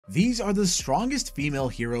These are the strongest female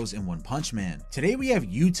heroes in One Punch Man. Today we have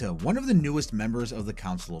Yuta, one of the newest members of the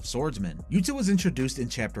Council of Swordsmen. Yuta was introduced in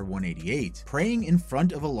chapter 188, praying in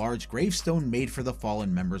front of a large gravestone made for the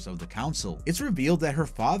fallen members of the council. It's revealed that her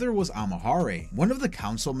father was Amahare, one of the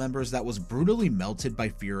council members that was brutally melted by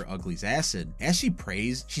Fear Ugly's acid. As she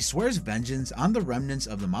prays, she swears vengeance on the remnants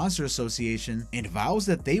of the Monster Association and vows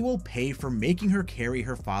that they will pay for making her carry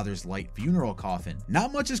her father's light funeral coffin.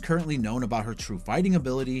 Not much is currently known about her true fighting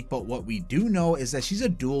ability, but what we do know is that she's a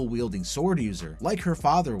dual-wielding sword user, like her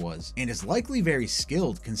father was, and is likely very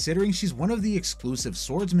skilled considering she's one of the exclusive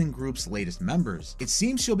swordsman group's latest members. It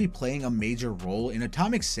seems she'll be playing a major role in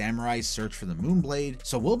Atomic Samurai's search for the Moonblade,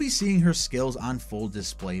 so we'll be seeing her skills on full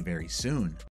display very soon.